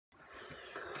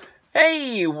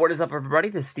Hey, what is up, everybody?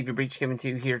 This is Stevie Breach coming to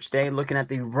you here today, looking at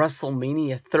the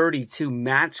Wrestlemania 32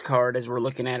 match card as we're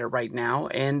looking at it right now.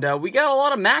 And we got a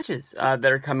lot of matches that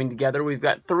are coming together. We've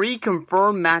got 3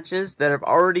 confirmed matches that have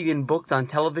already been booked on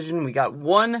television. We got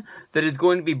 1 that is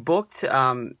going to be booked.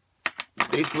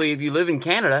 Basically, if you live in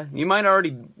Canada, you might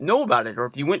already know about it. Or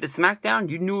if you went to SmackDown,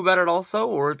 you knew about it also.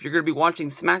 Or if you're going to be watching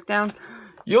SmackDown,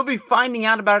 you'll be finding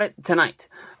out about it tonight.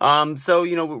 So,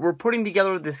 you know, we're putting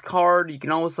together this card. You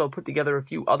can also put together a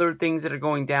few other things that are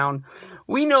going down.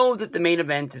 We know that the main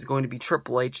event is going to be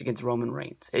Triple H against Roman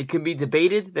Reigns. It can be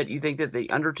debated that you think that The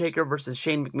Undertaker versus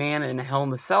Shane McMahon in a Hell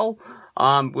in a Cell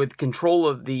with control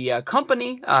of the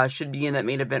company should be in that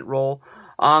main event role.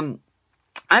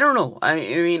 I don't know. I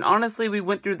mean, honestly, we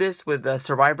went through this with the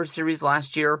Survivor Series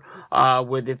last year,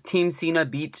 with if Team Cena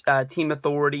beat Team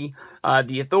Authority,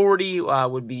 the Authority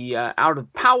would be out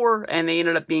of power, and they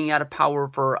ended up being out of power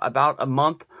for about a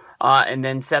month, and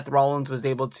then Seth Rollins was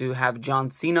able to have John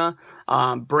Cena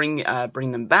bring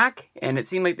them back, and it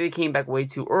seemed like they came back way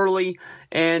too early,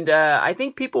 and I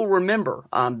think people remember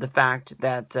the fact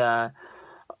that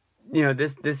you know,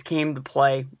 this came to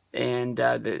play. And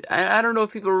I don't know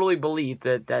if people really believe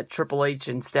that Triple H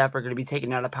and Steph are going to be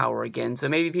taken out of power again. So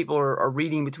maybe people are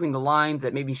reading between the lines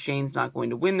that maybe Shane's not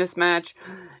going to win this match.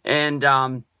 And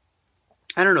I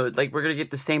don't know, like we're going to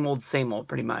get the same old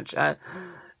pretty much.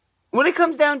 When it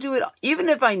comes down to it, even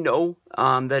if I know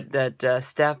that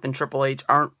Steph and Triple H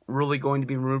aren't really going to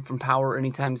be removed from power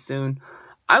anytime soon,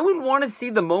 I would want to see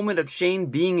the moment of Shane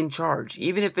being in charge,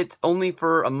 even if it's only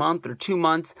for a month or 2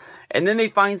 months, and then they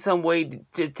find some way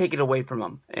to take it away from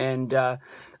him. And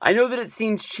I know that it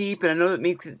seems cheap, and I know that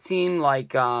makes it seem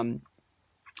like, you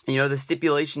know, the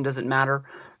stipulation doesn't matter.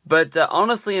 But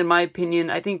honestly, in my opinion,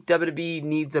 I think WWE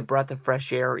needs a breath of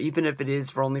fresh air, even if it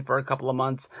is only for a couple of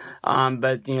months.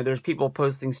 But, you know, there's people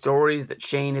posting stories that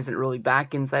Shane isn't really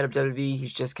back inside of WWE.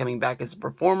 He's just coming back as a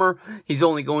performer. He's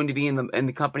only going to be in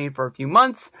the company for a few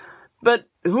months. But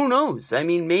who knows? I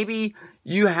mean, maybe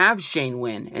you have Shane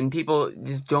win and people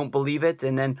just don't believe it.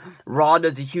 And then Raw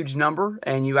does a huge number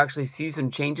and you actually see some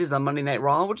changes on Monday Night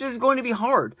Raw, which is going to be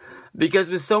hard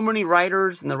because with so many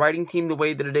writers and the writing team the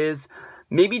way that it is,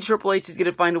 maybe Triple H is going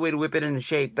to find a way to whip it into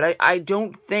shape. But I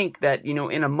don't think that, you know,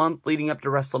 in a month leading up to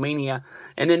WrestleMania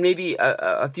and then maybe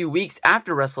a few weeks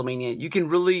after WrestleMania, you can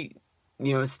really,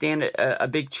 you know, stand a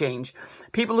big change.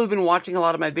 People who've been watching a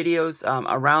lot of my videos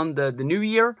around the new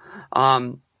year,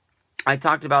 I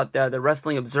talked about the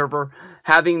Wrestling Observer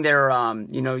having their,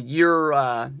 you know, year,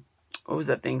 what was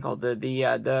that thing called?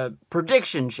 The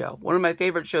prediction show. One of my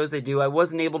favorite shows they do. I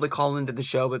wasn't able to call into the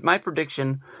show, but my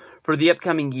prediction for the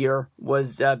upcoming year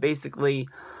was basically,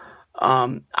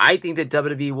 I think that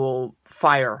WWE will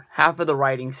fire half of the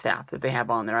writing staff that they have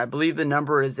on there. I believe the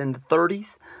number is in the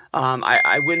 30s.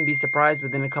 I wouldn't be surprised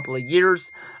within a couple of years.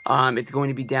 It's going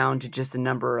to be down to just a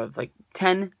number of like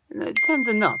 10. 10's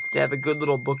enough to have a good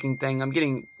little booking thing. I'm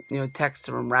getting, you know, texts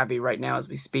from Ravi right now as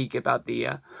we speak about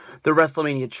the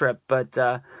WrestleMania trip. But,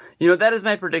 you know, that is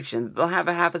my prediction. They'll have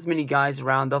half as many guys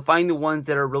around. They'll find the ones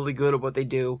that are really good at what they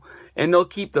do, and they'll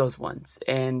keep those ones.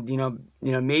 And, you know,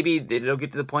 maybe it'll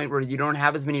get to the point where you don't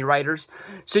have as many writers,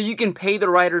 so you can pay the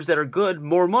writers that are good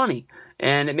more money,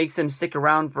 and it makes them stick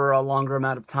around for a longer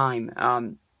amount of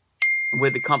time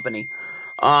with the company.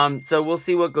 So we'll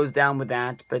see what goes down with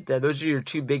that, but those are your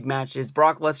 2 big matches.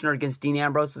 Brock Lesnar against Dean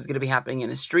Ambrose is going to be happening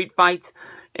in a street fight,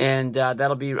 and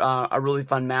that'll be a really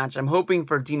fun match. I'm hoping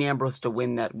for Dean Ambrose to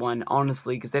win that one,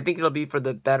 honestly, because I think it'll be for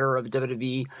the better of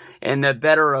WWE and the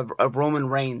better of Roman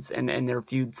Reigns and their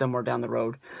feud somewhere down the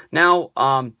road. Now,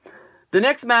 the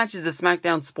next match is a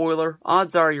SmackDown spoiler.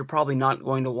 Odds are you're probably not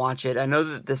going to watch it. I know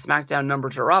that the SmackDown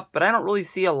numbers are up, but I don't really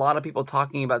see a lot of people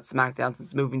talking about SmackDown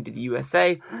since moving to the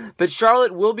USA. But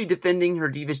Charlotte will be defending her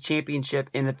Divas Championship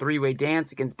in a 3-way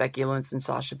dance against Becky Lynch and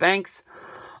Sasha Banks.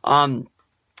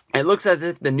 It looks as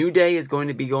if the New Day is going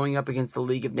to be going up against the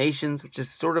League of Nations, which is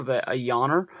sort of a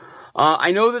yawner.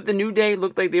 I know that the New Day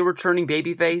looked like they were turning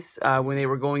babyface when they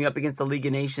were going up against the League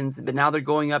of Nations, but now they're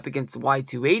going up against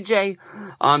Y2AJ,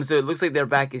 so it looks like they're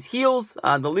back as heels.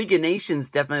 The League of Nations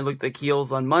definitely looked like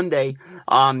heels on Monday,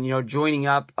 you know, joining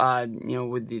up, you know,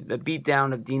 with the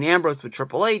beatdown of Dean Ambrose with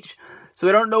Triple H. So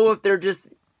I don't know if they're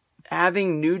just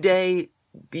having New Day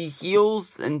be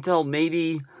heels until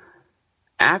maybe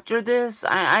after this.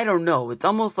 I don't know. It's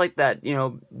almost like that, you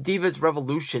know, Divas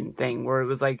Revolution thing where it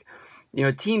was like, you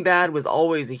know, Team Bad was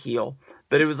always a heel,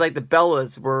 but it was like the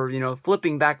Bellas were, you know,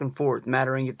 flipping back and forth,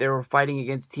 mattering if they were fighting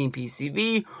against Team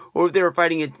PCV or if they were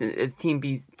fighting against Team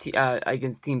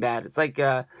Bad. It's like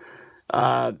the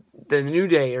New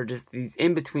Day are just these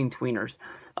in-between tweeners.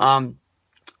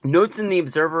 Notes in the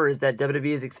Observer is that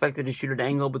WWE is expected to shoot an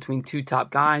angle between two top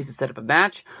guys to set up a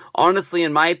match. Honestly,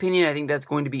 in my opinion, I think that's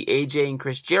going to be AJ and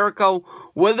Chris Jericho.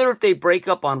 Whether if they break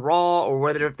up on Raw or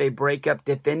whether if they break up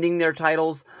defending their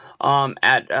titles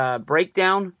at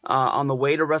Breakdown on the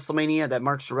way to WrestleMania, that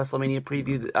March to WrestleMania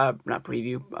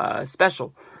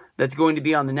special that's going to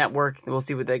be on the network. We'll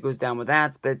see what that goes down with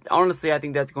that. But honestly, I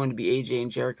think that's going to be AJ and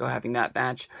Jericho having that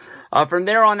match. From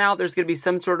there on out, there's going to be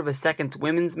some sort of a second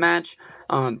women's match.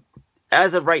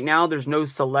 As of right now, there's no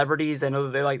celebrities. I know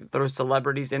that they like to throw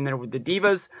celebrities in there with the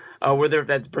Divas. Whether if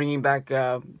that's bringing back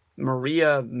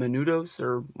Maria Menounos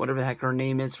or whatever the heck her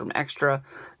name is from Extra.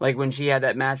 Like when she had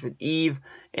that match with Eve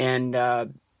and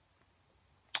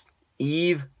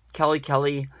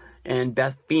Kelly, and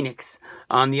Beth Phoenix.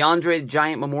 The Andre the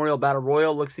Giant Memorial Battle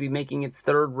Royal looks to be making its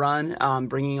third run,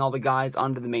 bringing all the guys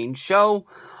onto the main show.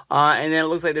 And then it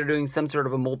looks like they're doing some sort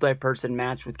of a multi-person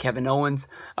match with Kevin Owens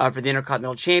for the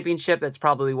Intercontinental Championship. That's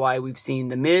probably why we've seen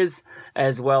The Miz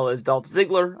as well as Dolph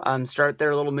Ziggler start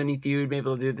their little mini feud. Maybe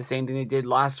they'll do the same thing they did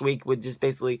last week with just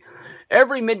basically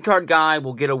every mid-card guy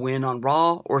will get a win on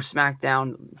Raw or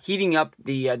SmackDown, heating up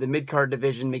the mid-card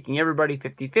division, making everybody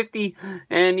 50-50.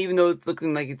 And even though it's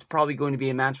looking like it's probably going to be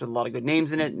a match with a lot of good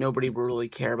names in it, nobody will really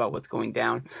care about what's going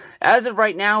down. As of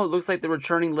right now, it looks like the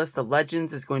returning list of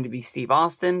legends is going to be Steve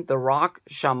Austin, The Rock,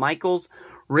 Shawn Michaels,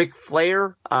 Ric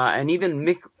Flair, and even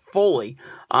Mick Foley.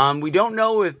 We don't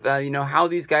know if, how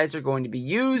these guys are going to be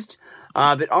used.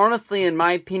 But honestly, in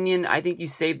my opinion, I think you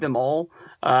save them all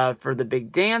for the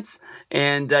big dance.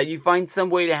 And you find some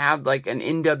way to have like an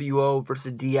NWO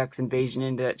versus DX invasion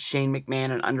into that Shane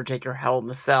McMahon and Undertaker Hell in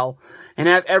the Cell. And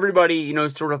have everybody,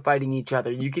 sort of fighting each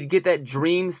other. You could get that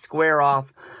dream square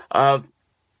off of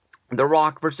The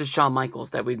Rock versus Shawn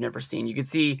Michaels that we've never seen. You could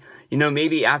see,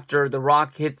 maybe after The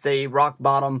Rock hits a rock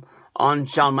bottom on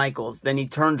Shawn Michaels, then he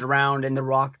turns around and The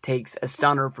Rock takes a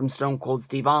stunner from Stone Cold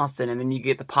Steve Austin, and then you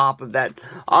get the pop of that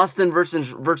Austin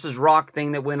versus Rock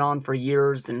thing that went on for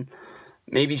years, and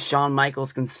maybe Shawn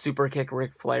Michaels can super kick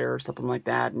Ric Flair or something like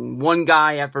that, and one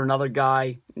guy after another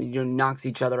guy, knocks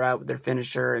each other out with their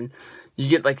finisher, and you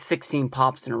get like 16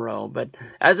 pops in a row. But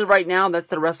as of right now, that's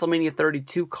the WrestleMania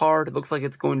 32 card. It looks like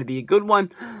it's going to be a good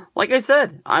one. Like I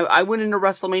said, I went into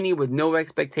WrestleMania with no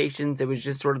expectations. It was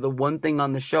just sort of the one thing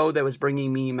on the show that was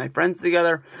bringing me and my friends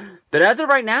together. But as of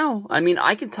right now,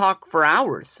 I can talk for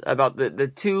hours about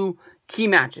the two key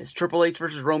matches, Triple H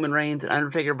versus Roman Reigns and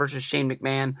Undertaker versus Shane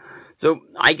McMahon. So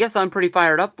I guess I'm pretty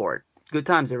fired up for it. Good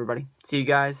times, everybody. See you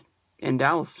guys in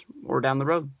Dallas or down the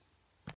road.